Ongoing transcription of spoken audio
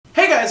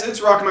guys,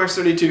 it's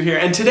RocketMax32 here,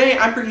 and today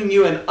I'm bringing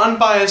you an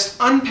unbiased,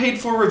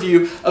 unpaid-for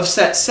review of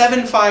set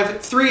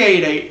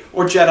 75388,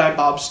 or Jedi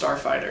Bob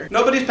Starfighter.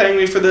 Nobody's paying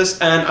me for this,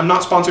 and I'm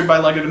not sponsored by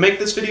LEGO to make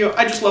this video.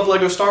 I just love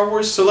LEGO Star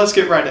Wars, so let's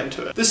get right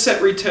into it. This set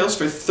retails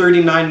for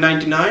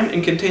 $39.99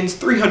 and contains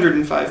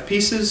 305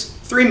 pieces,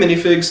 3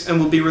 minifigs,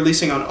 and will be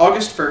releasing on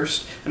August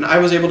 1st, and I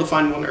was able to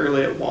find one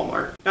early at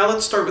Walmart. Now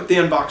let's start with the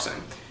unboxing.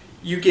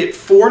 You get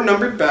 4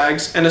 numbered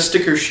bags and a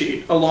sticker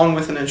sheet, along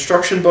with an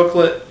instruction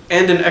booklet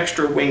and an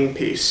extra wing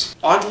piece.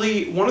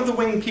 Oddly, one of the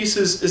wing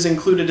pieces is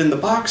included in the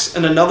box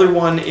and another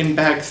one in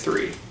bag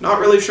 3. Not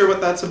really sure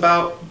what that's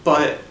about,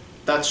 but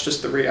that's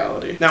just the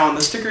reality. Now on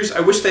the stickers,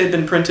 I wish they had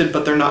been printed,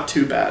 but they're not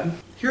too bad.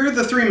 Here are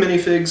the 3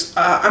 minifigs.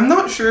 I'm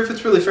not sure if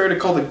it's really fair to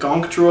call the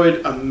Gonk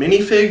droid a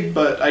minifig,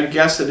 but I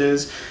guess it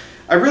is.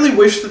 I really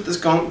wish that this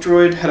Gonk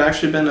droid had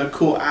actually been a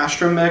cool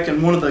astromech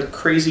and one of the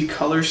crazy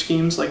color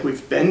schemes like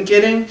we've been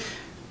getting,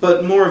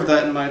 but more of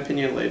that in my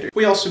opinion later.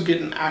 We also get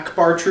an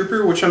Akbar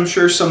trooper, which I'm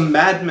sure some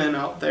madmen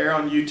out there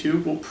on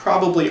YouTube will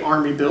probably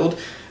army build,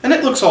 and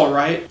it looks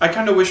alright. I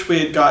kinda wish we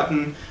had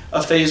gotten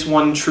a Phase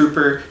 1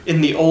 trooper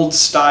in the old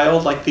style,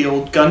 like the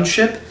old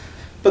gunship,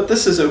 but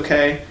this is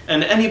okay,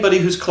 and anybody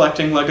who's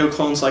collecting LEGO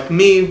clones like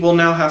me will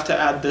now have to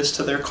add this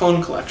to their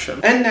clone collection.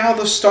 And now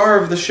the star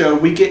of the show,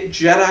 we get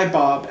Jedi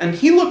Bob, and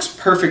he looks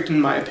perfect in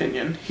my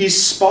opinion.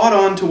 He's spot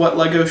on to what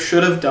LEGO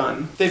should have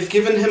ddone. They've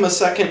given him a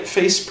second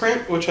face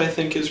print, which I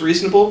think is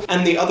reasonable,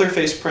 and the other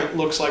face print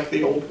looks like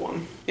the old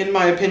one. In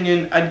my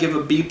opinion, I'd give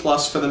a B+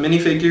 for the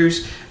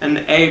minifigures and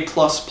A++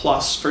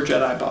 for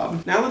Jedi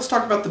Bob. Now let's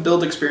talk about the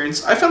build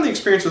experience. I found the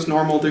experience was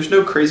normal, there's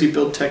no crazy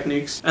build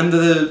techniques, and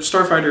the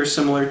Starfighter is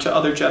similar to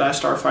other Jedi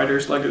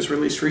Starfighters LEGO's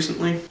released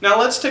recently. Now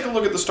let's take a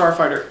look at the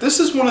Starfighter. This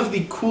is one of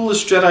the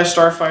coolest Jedi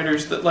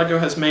Starfighters that LEGO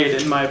has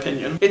made, in my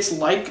opinion. It's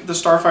like the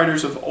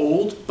Starfighters of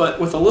old, but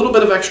with a little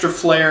bit of extra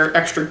flair,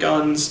 extra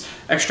guns,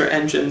 extra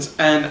engines,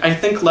 and I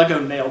think LEGO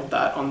nailed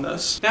that on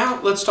this. Now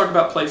let's talk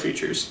about play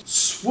features.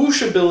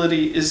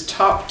 Swooshability is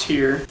top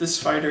tier. This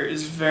fighter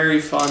is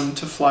very fun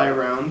to fly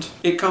around.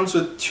 It comes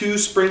with 2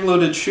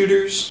 spring-loaded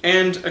shooters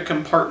and a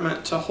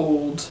compartment to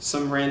hold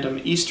some random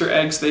Easter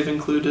eggs they've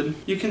included.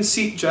 You can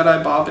seat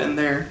Jedi Bob in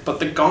there, but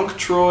the Gonk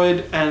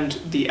droid and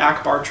the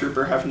Akbar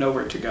trooper have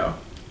nowhere to go.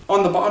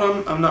 On the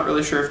bottom, I'm not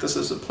really sure if this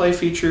is a play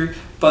feature,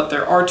 but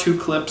there are 2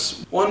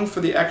 clips, one for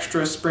the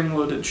extra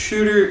spring-loaded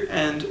shooter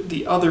and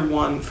the other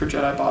one for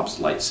Jedi Bob's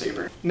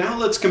lightsaber. Now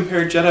let's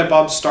compare Jedi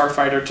Bob's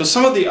Starfighter to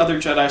some of the other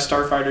Jedi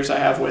Starfighters I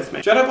have with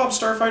me. Jedi Bob's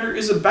Starfighter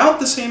is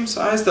about the same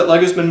size that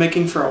LEGO's been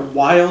making for a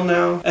while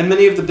now, and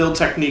many of the build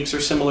techniques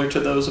are similar to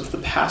those of the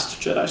past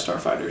Jedi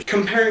Starfighters.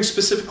 Comparing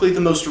specifically the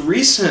most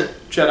recent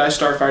Jedi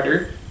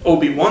Starfighter,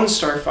 Obi-Wan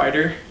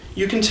Starfighter,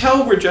 you can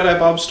tell where Jedi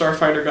Bob's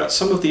Starfighter got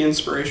some of the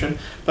inspiration,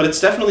 but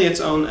it's definitely its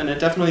own and it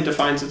definitely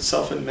defines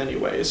itself in many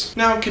ways.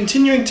 Now,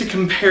 continuing to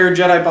compare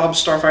Jedi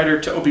Bob's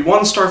Starfighter to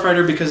Obi-Wan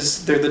Starfighter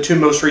because they're the 2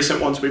 most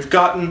recent ones we've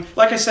gotten,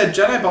 like I said,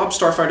 Jedi Bob's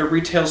Starfighter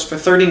retails for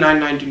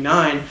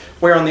 $39.99,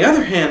 where on the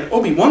other hand,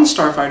 Obi-Wan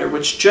Starfighter,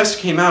 which just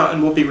came out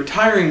and will be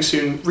retiring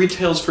soon,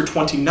 retails for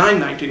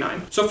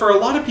 $29.99. So for a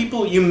lot of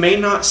people, you may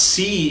not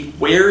see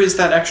where is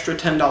that extra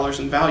 $10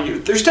 in value.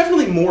 There's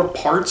definitely more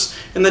parts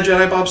in the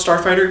Jedi Bob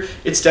Starfighter.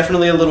 It's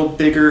definitely a little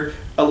bigger,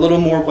 a little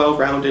more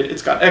well-rounded.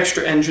 It's got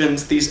extra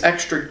engines, these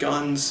extra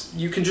guns.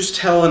 You can just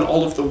tell in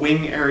all of the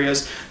wing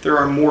areas there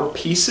are more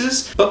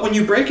pieces. But when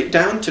you break it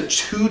down to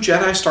 2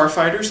 Jedi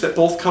Starfighters that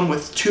both come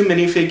with 2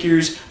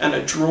 minifigures and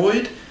a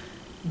droid,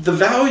 the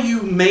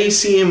value may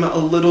seem a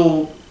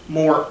little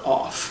more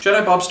off.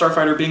 Jedi Bob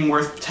Starfighter being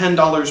worth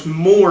 $10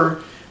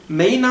 more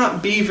may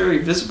not be very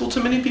visible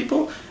to many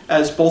people,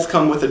 as both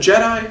come with a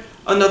Jedi,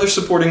 another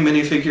supporting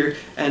minifigure,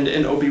 and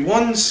in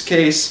Obi-Wan's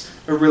case,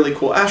 a really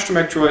cool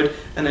astromech droid,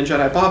 and in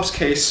Jedi Bob's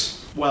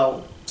case,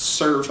 well,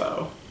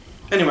 servo.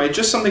 Anyway,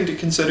 just something to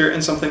consider,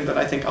 and something that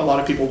I think a lot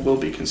of people will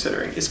be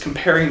considering, is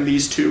comparing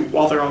these 2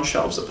 while they're on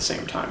shelves at the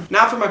same time.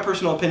 Now for my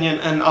personal opinion,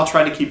 and I'll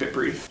try to keep it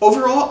brief.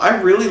 Overall, I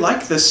really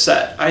like this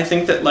set. I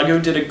think that LEGO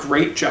did a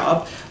great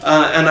job,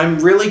 and I'm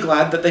really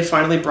glad that they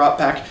finally brought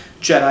back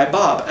Jedi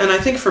Bob. And I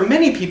think for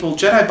many people,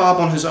 Jedi Bob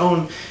on his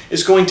own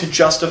is going to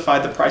justify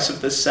the price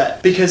of this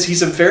set, because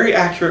he's a very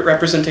accurate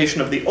representation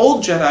of the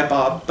old Jedi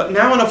Bob, but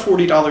now in a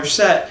 $40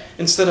 set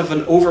instead of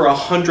an over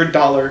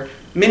 $100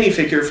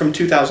 minifigure from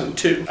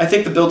 2002. I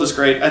think the build is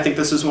great. I think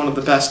this is one of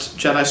the best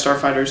Jedi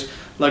Starfighters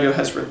LEGO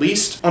has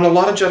released. On a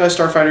lot of Jedi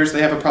Starfighters,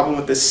 they have a problem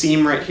with this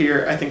seam right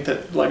here. I think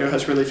that LEGO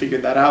has really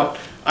figured that out.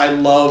 I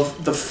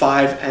love the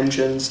 5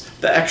 engines,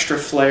 the extra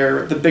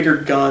flair, the bigger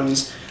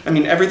guns. I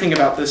mean, everything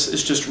about this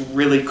is just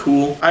really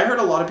cool. I heard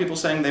a lot of people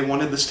saying they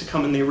wanted this to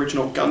come in the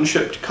original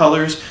gunship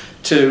colors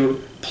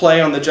to play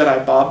on the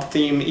Jedi Bob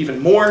theme even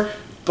more,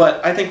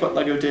 but I think what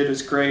LEGO did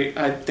was great.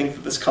 I think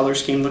that this color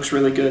scheme looks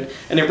really good,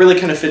 and it really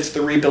kind of fits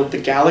the Rebuild the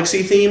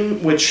Galaxy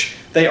theme, which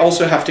they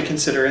also have to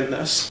consider in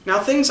this. Now,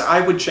 things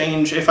I would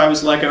change if I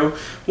was LEGO.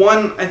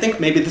 One, I think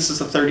maybe this is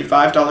a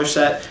 $35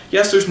 set.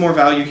 Yes, there's more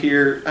value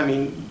here. I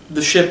mean,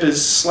 the ship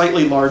is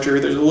slightly larger,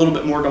 there's a little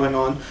bit more going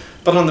on,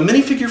 But on the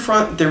minifigure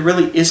front, there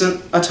really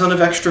isn't a ton of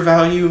extra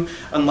value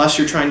unless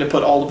you're trying to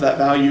put all of that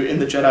value in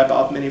the Jedi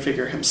Bob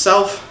minifigure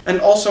himself.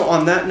 And also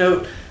on that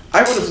note,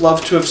 I would have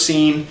loved to have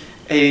seen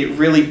a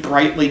really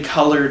brightly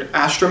colored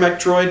astromech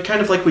droid,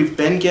 kind of like we've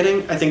been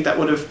getting. I think that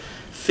would have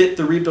fit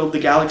the Rebuild the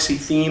Galaxy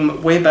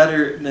theme way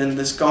better than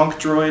this Gonk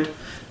droid,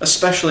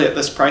 especially at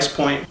this price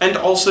point. And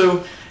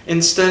also,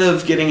 instead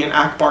of getting an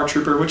Akbar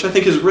Trooper, which I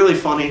think is really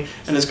funny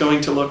and is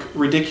going to look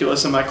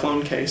ridiculous in my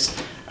clone case,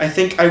 I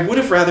think I would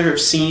have rather have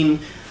seen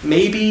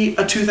maybe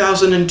a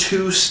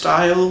 2002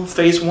 style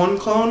Phase 1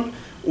 clone,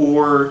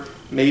 or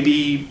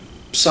maybe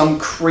some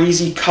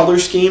crazy color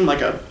scheme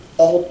like a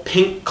all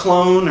pink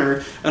clone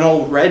or an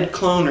all red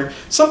clone or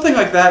something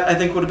like that. I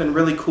think would have been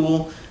really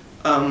cool.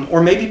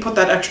 Or maybe put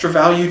that extra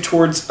value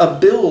towards a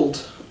build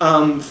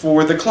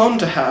for the clone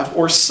to have,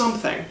 or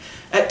something.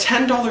 At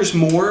 $10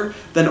 more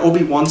than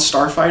Obi-Wan's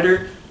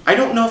Starfighter, I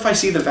don't know if I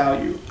see the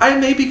value. I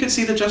maybe could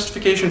see the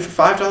justification for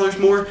 $5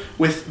 more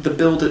with the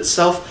build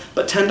itself,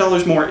 but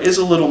 $10 more is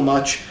a little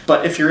much.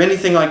 But if you're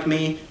anything like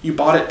me, you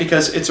bought it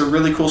because it's a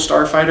really cool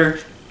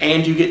Starfighter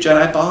and you get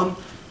Jedi Bob,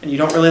 and you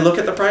don't really look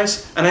at the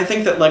price, and I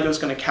think that LEGO's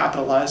going to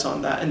capitalize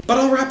on that. But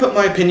I'll wrap up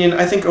my opinion.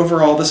 I think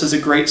overall this is a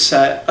great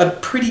set, a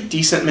pretty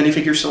decent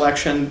minifigure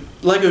selection.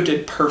 LEGO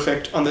did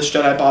perfect on this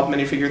Jedi Bob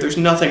minifigure. There's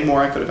nothing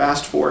more I could have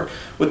asked for.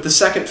 With the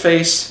second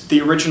face,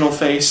 the original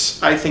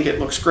face, I think it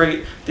looks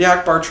great. The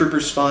Akbar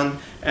Trooper's fun,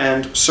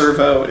 and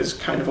Servo is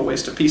kind of a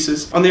waste of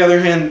pieces. On the other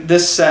hand,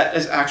 this set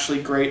is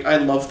actually great. I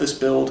love this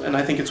build, and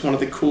I think it's one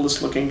of the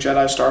coolest looking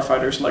Jedi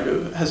Starfighters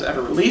LEGO has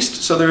ever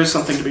released, so there is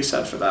something to be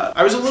said for that.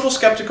 I was a little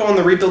skeptical on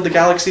the Rebuild the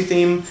Galaxy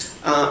theme,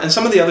 and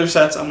some of the other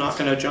sets I'm not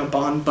going to jump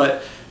on,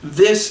 but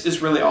this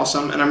is really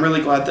awesome, and I'm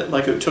really glad that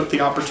LEGO took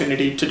the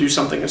opportunity to do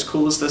something as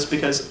cool as this,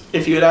 because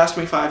if you had asked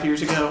me 5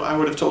 years ago, I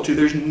would have told you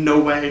there's no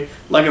way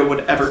LEGO would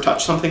ever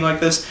touch something like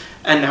this,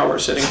 and now we're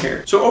sitting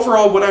here. So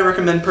overall, would I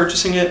recommend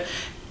purchasing it?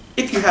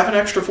 If you have an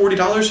extra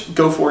 $40,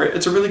 go for it.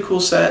 It's a really cool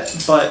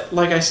set, but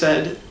like I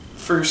said,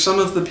 for some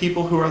of the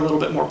people who are a little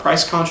bit more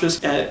price conscious,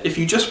 if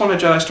you just want a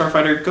Jedi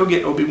Starfighter, go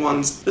get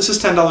Obi-Wan's. This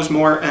is $10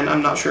 more, and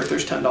I'm not sure if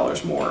there's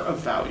 $10 more of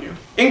value.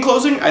 In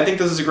closing, I think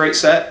this is a great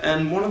set,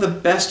 and one of the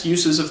best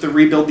uses of the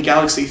Rebuild the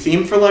Galaxy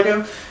theme for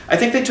LEGO. I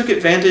think they took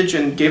advantage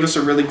and gave us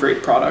a really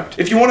great product.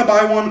 If you want to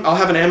buy one, I'll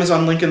have an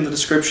Amazon link in the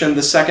description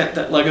the second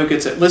that LEGO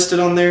gets it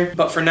listed on there,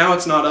 but for now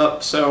it's not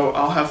up, so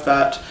I'll have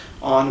that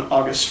on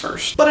August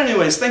 1st. But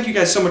anyways, thank you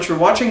guys so much for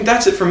watching.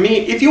 That's it from me.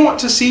 If you want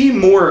to see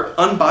more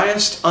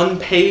unbiased,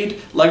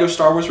 unpaid LEGO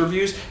Star Wars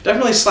reviews,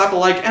 definitely slap a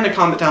like and a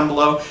comment down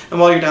below. And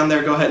while you're down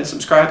there, go ahead and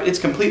subscribe. It's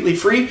completely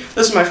free.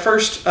 This is my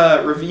first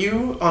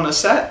review on a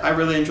set. I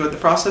really enjoyed the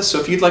process, so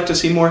if you'd like to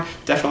see more,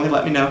 definitely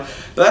let me know.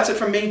 But that's it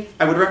from me.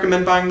 I would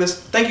recommend buying this.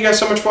 Thank you guys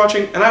so much for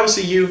watching, and I will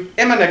see you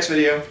in my next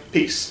video.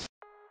 Peace.